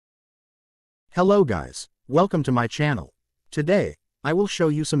Hello guys, welcome to my channel. Today, I will show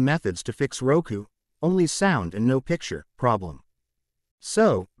you some methods to fix Roku, only sound and no picture, problem.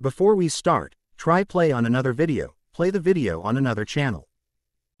 So, before we start, try play on another video, play the video on another channel.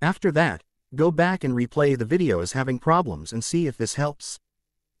 After that, go back and replay the video as having problems and see if this helps.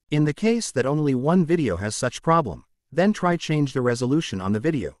 In the case that only one video has such problem, then try change the resolution on the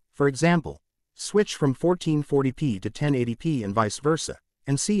video, for example, switch from 1440p to 1080p and vice versa,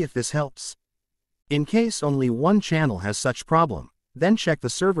 and see if this helps. In case only one channel has such problem, then check the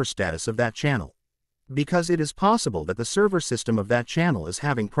server status of that channel. Because it is possible that the server system of that channel is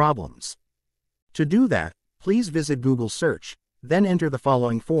having problems. To do that, please visit Google search, then enter the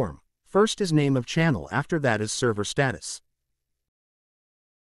following form. First is name of channel, after that is server status.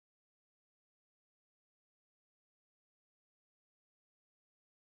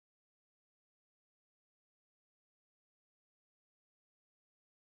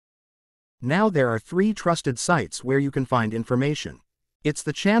 Now there are 3 trusted sites where you can find information. It's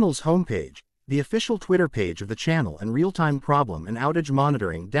the channel's homepage, the official Twitter page of the channel, and real-time problem and outage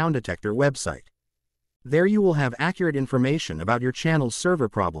monitoring down detector website. There you will have accurate information about your channel's server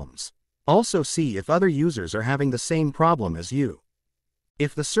problems. Also see if other users are having the same problem as you.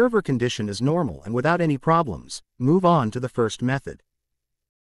 If the server condition is normal and without any problems, move on to the first method.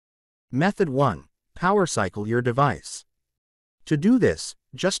 Method 1. Power cycle your device. To do this,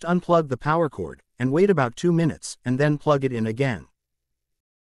 just unplug the power cord, and wait about 2 minutes, and then plug it in again.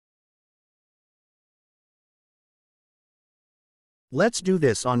 Let's do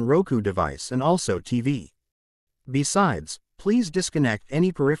this on Roku device and also TV. Besides, please disconnect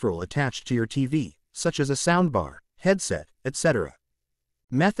any peripheral attached to your TV, such as a soundbar, headset, etc.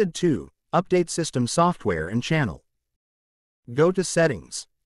 Method 2. Update system software and channel. Go to Settings.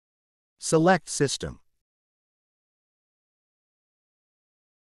 Select System.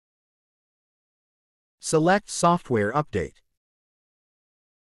 Select Software Update.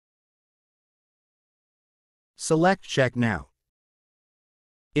 Select Check Now.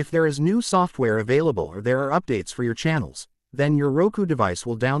 If there is new software available or there are updates for your channels, then your Roku device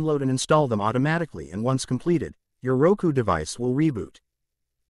will download and install them automatically, and once completed, your Roku device will reboot.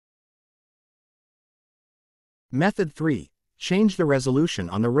 Method 3. Change the resolution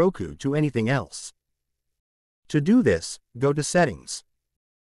on the Roku to anything else. To do this, go to Settings.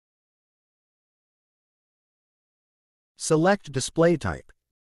 Select Display Type.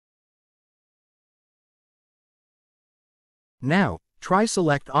 Now, try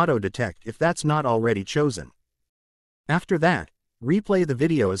select Auto Detect if that's not already chosen. After that, replay the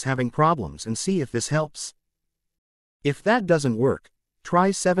video as having problems and see if this helps. If that doesn't work, try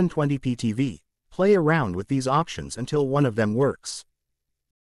 720p TV, play around with these options until one of them works.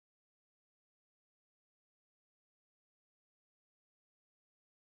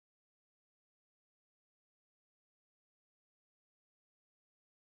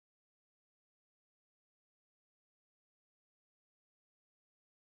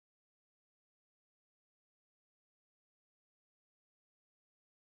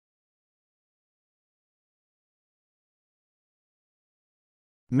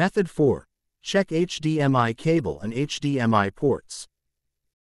 Method 4. Check HDMI cable and HDMI ports.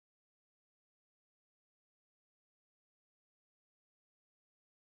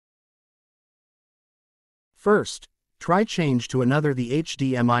 First, try change to another the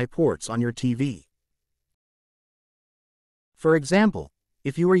HDMI ports on your TV. For example,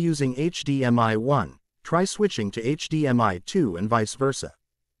 if you are using HDMI 1, try switching to HDMI 2 and vice versa.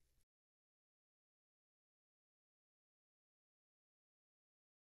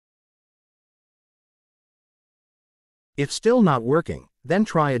 If still not working, then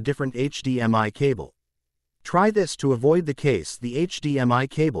try a different HDMI cable. Try this to avoid the case the HDMI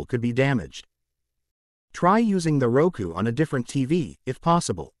cable could be damaged. Try using the Roku on a different TV, if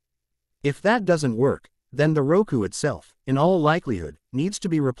possible. If that doesn't work, then the Roku itself, in all likelihood, needs to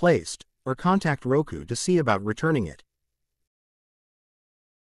be replaced, or contact Roku to see about returning it.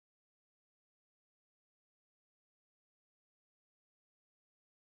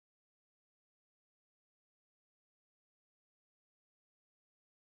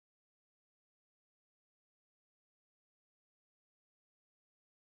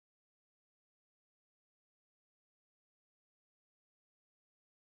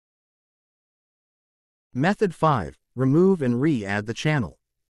 Method 5. Remove and re-add the channel.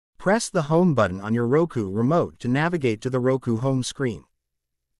 Press the home button on your Roku remote to navigate to the Roku home screen.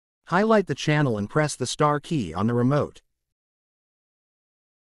 Highlight the channel and press the star key on the remote.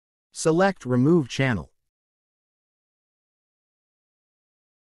 Select Remove Channel.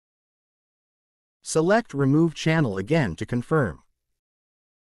 Select Remove Channel again to confirm.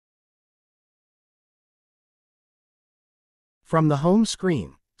 From the home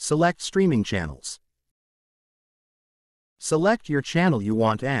screen, select Streaming Channels. Select your channel you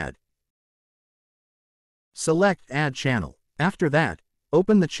want to add. Select Add Channel. After that,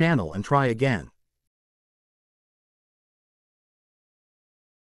 open the channel and try again.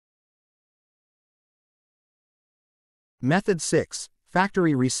 Method 6.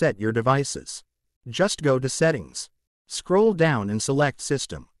 Factory reset your devices. Just go to Settings. Scroll down and select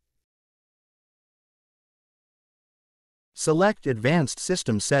System. Select Advanced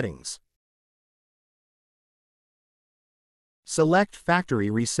System Settings. Select Factory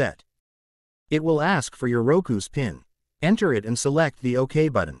Reset. It will ask for your Roku's PIN. Enter it and select the OK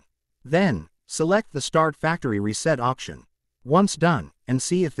button. Then, select the Start Factory Reset option. Once done, and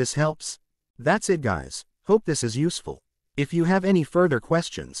see if this helps. That's it guys, hope this is useful. If you have any further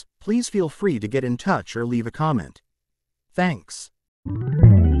questions, please feel free to get in touch or leave a comment. Thanks.